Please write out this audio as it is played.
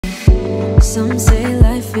Some say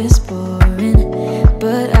life is boring,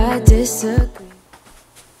 but I disagree.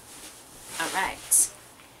 Alright.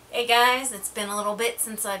 Hey guys, it's been a little bit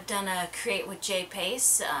since I've done a Create with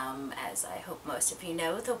J.Pace. As I hope most of you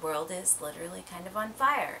know, the world is literally kind of on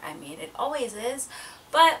fire. I mean, it always is,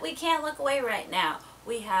 but we can't look away right now.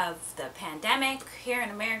 We have the pandemic here in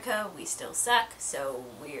America. We still suck, so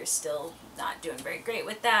we're still not doing very great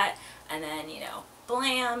with that. And then, you know,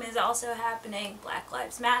 BLAM is also happening. Black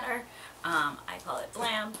Lives Matter. I call it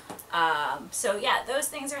BLAM. So yeah, those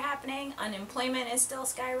things are happening. Unemployment is still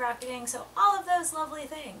skyrocketing. So all of those lovely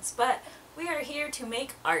things. But we are here to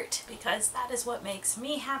make art because that is what makes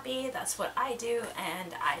me happy. That's what I do,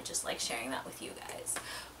 and I just like sharing that with you guys.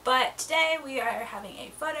 But today we are having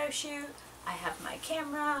a photo shoot. I have my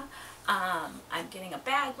camera. I'm getting a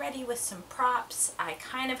bag ready with some props. I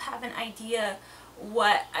kind of have an idea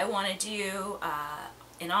what I want to do.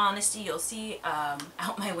 In all honesty, you'll see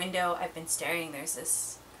out my window I've been staring. There's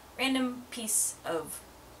this random piece of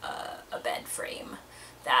a bed frame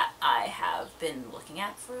that I have been looking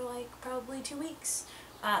at for like probably 2 weeks.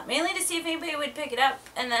 Mainly to see if anybody would pick it up,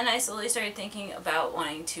 and then I slowly started thinking about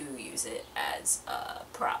wanting to use it as a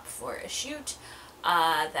prop for a shoot.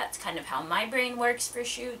 That's kind of how my brain works for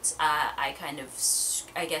shoots. I kind of,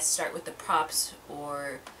 I guess, start with the props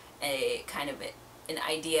or a kind of an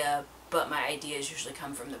idea, but my ideas usually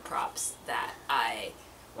come from the props that I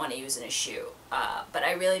want to use in a shoot. But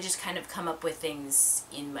I really just kind of come up with things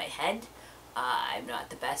in my head. I'm not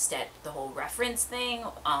the best at the whole reference thing.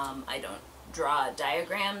 I don't draw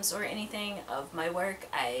diagrams or anything of my work.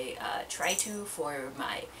 I try to for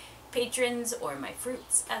my patrons, or my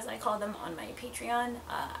fruits as I call them on my Patreon.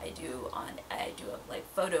 I do a like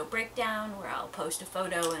photo breakdown where I'll post a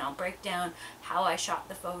photo and I'll break down how I shot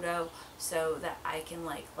the photo so that I can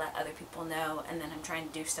like let other people know, and then I'm trying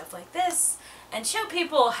to do stuff like this and show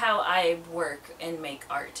people how I work and make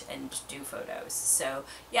art and do photos. So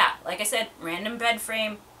yeah, like I said, random bed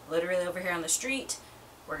frame literally over here on the street.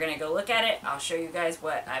 We're going to go look at it. I'll show you guys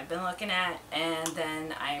what I've been looking at, and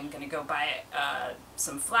then I'm going to go buy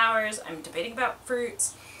some flowers. I'm debating about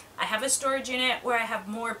fruits. I have a storage unit where I have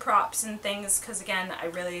more props and things because, again, I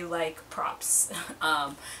really like props.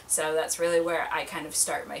 So that's really where I kind of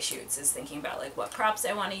start my shoots, is thinking about like what props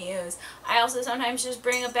I want to use. I also sometimes just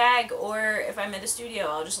bring a bag, or if I'm at a studio,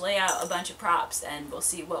 I'll just lay out a bunch of props and we'll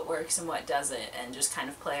see what works and what doesn't and just kind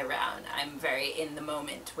of play around. I'm very in the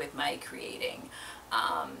moment with my creating.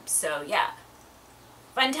 So yeah,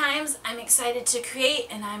 fun times. I'm excited to create,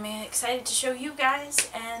 and I'm excited to show you guys,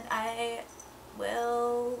 and I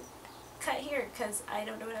will cut here because I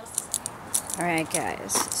don't know what else to say. Alright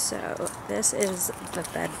guys, so this is the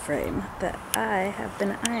bed frame that I have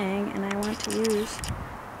been eyeing and I want to use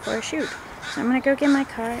for a shoot. So I'm going to go get my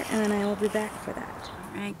car and then I will be back for that.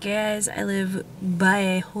 Alright guys, I live by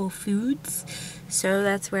a Whole Foods, so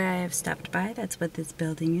that's where I have stopped by. That's what this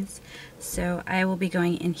building is. So I will be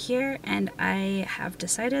going in here, and I have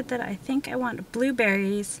decided that I think I want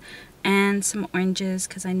blueberries and some oranges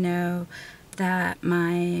because I know that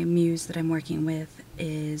my muse that I'm working with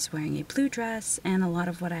is wearing a blue dress, and a lot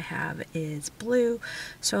of what I have is blue,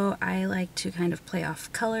 so I like to kind of play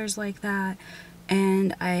off colors like that.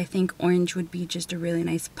 And I think orange would be just a really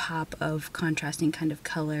nice pop of contrasting kind of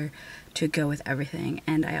color to go with everything.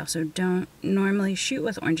 And I also don't normally shoot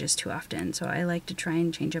with oranges too often, so I like to try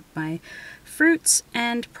and change up my fruits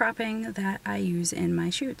and propping that I use in my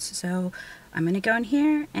shoots. So I'm going to go in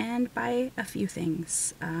here and buy a few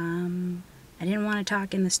things. I didn't want to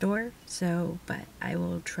talk in the store, but I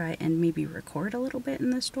will try and maybe record a little bit in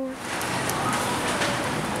the store.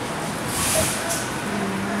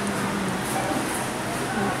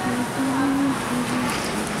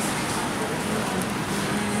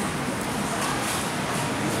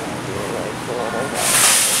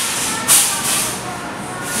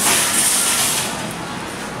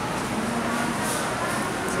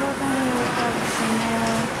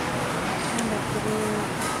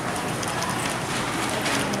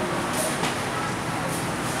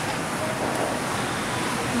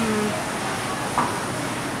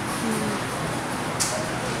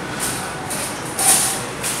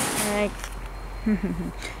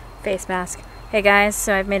 Face mask. Hey guys,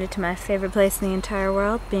 so I've made it to my favorite place in the entire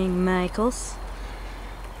world, being Michael's.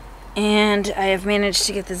 And I have managed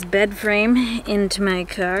to get this bed frame into my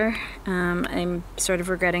car. I'm sort of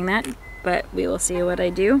regretting that, but we will see what I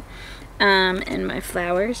do. And my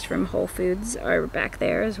flowers from Whole Foods are back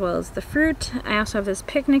there, as well as the fruit. I also have this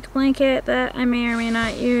picnic blanket that I may or may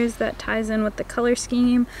not use that ties in with the color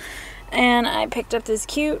scheme. And I picked up this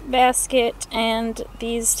cute basket and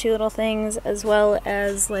these two little things, as well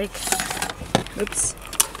as like, oops,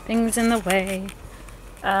 things in the way.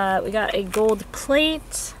 We got a gold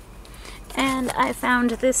plate, and I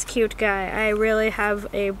found this cute guy. I really have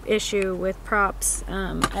a issue with props.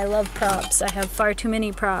 I love props. I have far too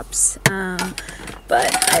many props,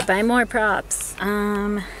 but I buy more props.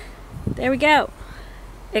 There we go.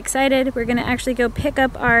 Excited. We're gonna actually go pick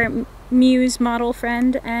up our Muse model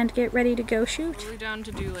friend and get ready to go shoot. We're down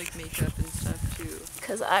to do like makeup and stuff too.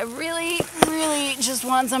 Because I really just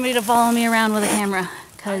want somebody to follow me around with a camera.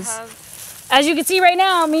 Because as you can see right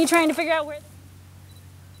now, me trying to figure out where...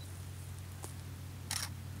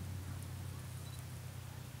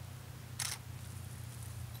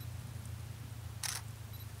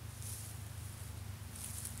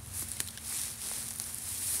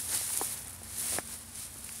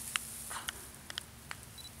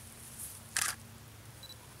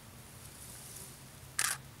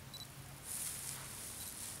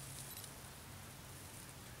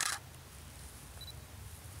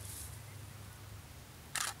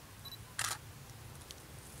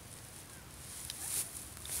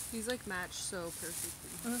 These like match so perfectly.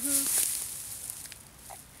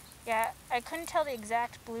 Yeah, I couldn't tell the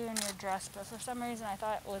exact blue in your dress, but for some reason I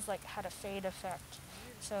thought it was like had a fade effect.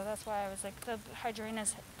 So that's why I was like, the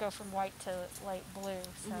hydrangeas go from white to light blue,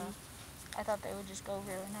 so I thought they would just go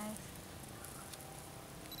really nice.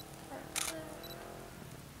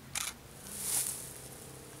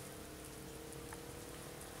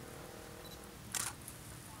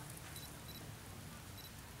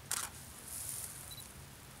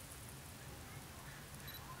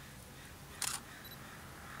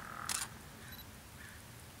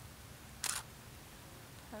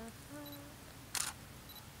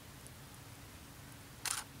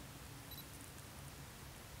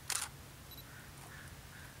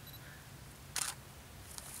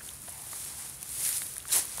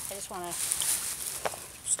 I just want to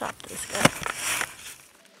stop this guy.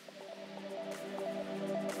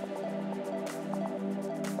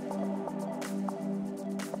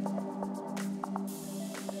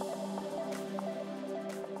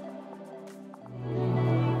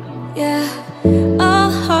 Yeah,